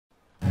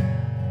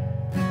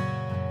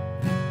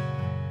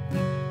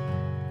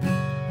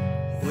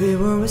We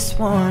were as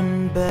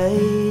one,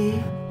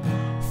 babe,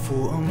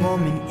 for a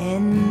moment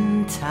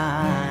in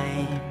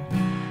time,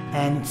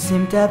 and it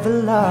seemed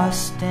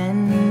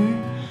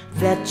everlasting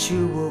that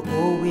you will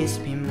always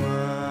be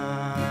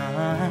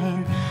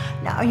mine.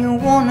 Now you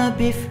wanna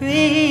be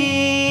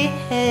free,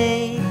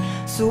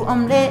 so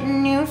I'm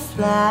letting you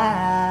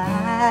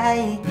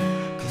fly.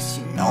 Cause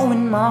you know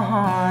in my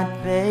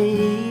heart,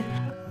 babe,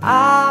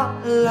 our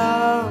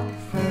love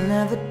will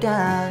never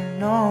die,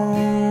 no.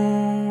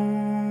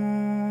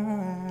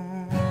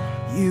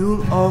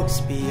 You'll always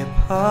be a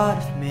part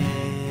of me,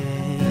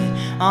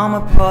 I'm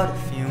a part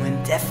of you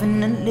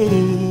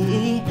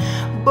indefinitely.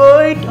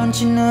 Boy, don't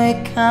you know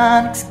you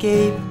can't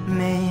escape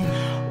me.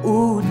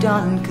 Ooh,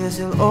 darling, cause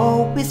you'll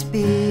always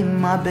be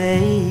my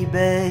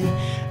baby,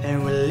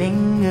 and we'll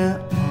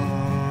linger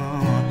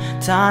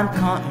on. Time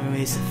can't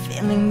erase a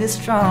feeling this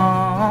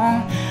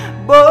strong.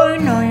 Boy,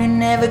 no, you're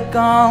never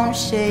gonna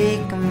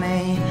shake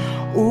me.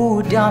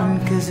 Ooh,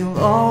 darling, cause you'll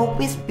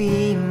always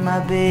be my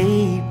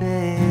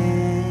baby.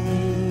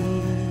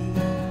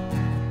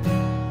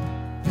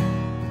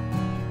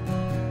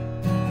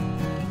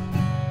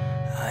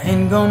 I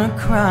ain't gonna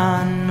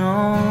cry,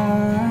 no,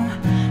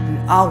 and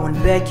I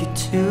won't beg you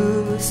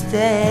to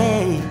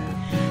stay.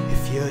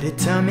 If you're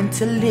determined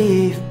to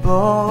leave,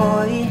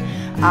 boy,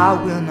 I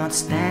will not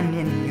stand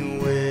in your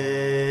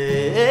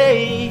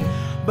way.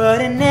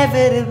 But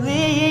inevitably,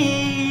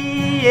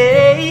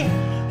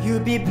 you'll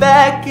be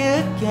back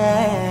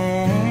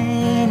again.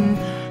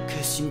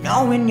 Cause you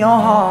know in your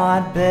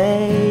heart,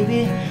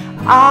 baby,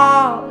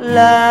 our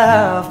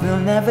love will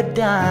never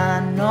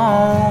die,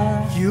 no.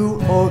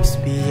 You'll always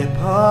be a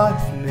part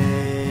of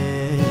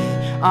me,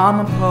 I'm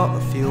a part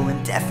of you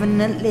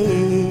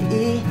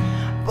indefinitely.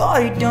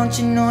 Boy, don't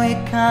you know you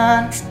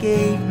can't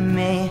escape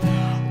me.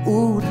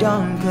 Ooh,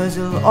 darling, cause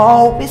you'll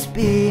always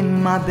be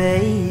my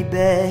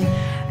baby,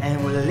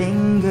 and we'll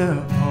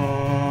linger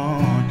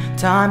on.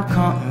 Time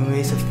can't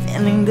erase a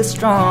feeling this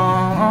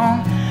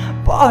strong.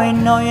 Boy,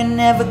 no, you're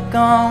never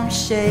gonna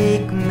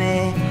shake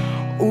me.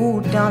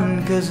 Ooh,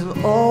 darling, cause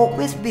you'll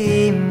always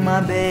be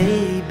my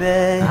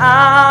baby.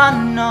 I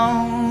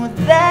know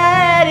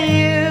that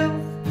you'll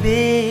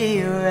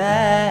be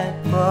right,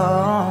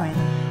 boy,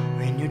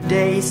 when your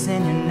days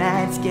and your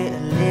nights get a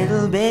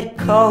little bit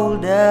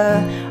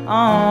colder.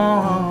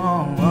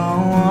 Oh,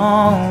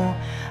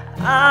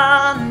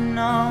 I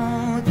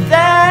know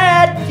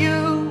that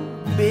you'll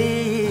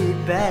be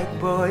back,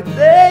 boy,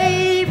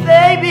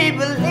 baby,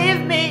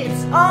 believe me,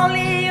 it's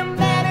only a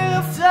matter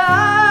of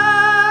time.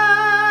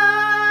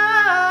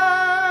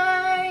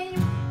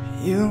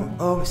 You'll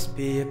always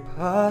be a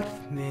part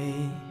of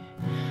me,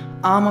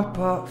 I'm a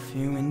part of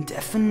you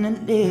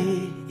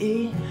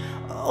indefinitely.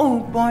 Oh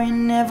boy, you're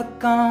never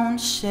gonna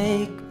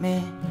shake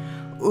me.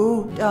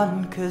 Ooh,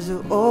 darling, cause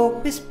you'll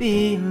always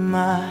be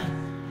my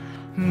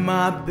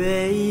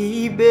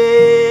baby.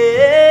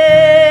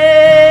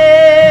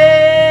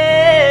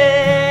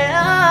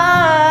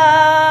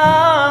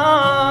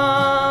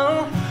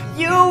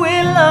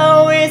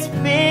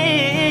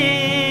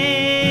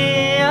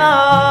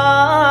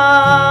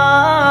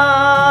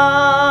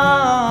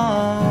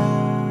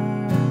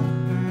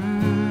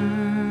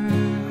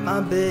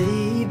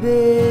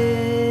 Baby,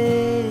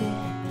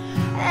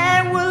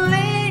 and we'll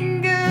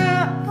linger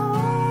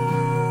on.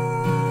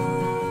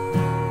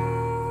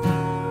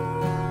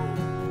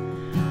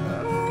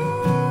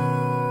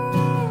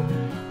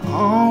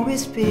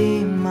 Always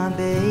be my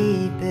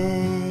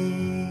baby,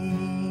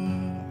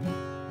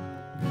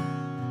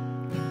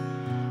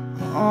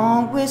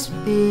 always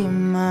be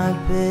my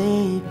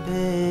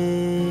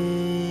baby.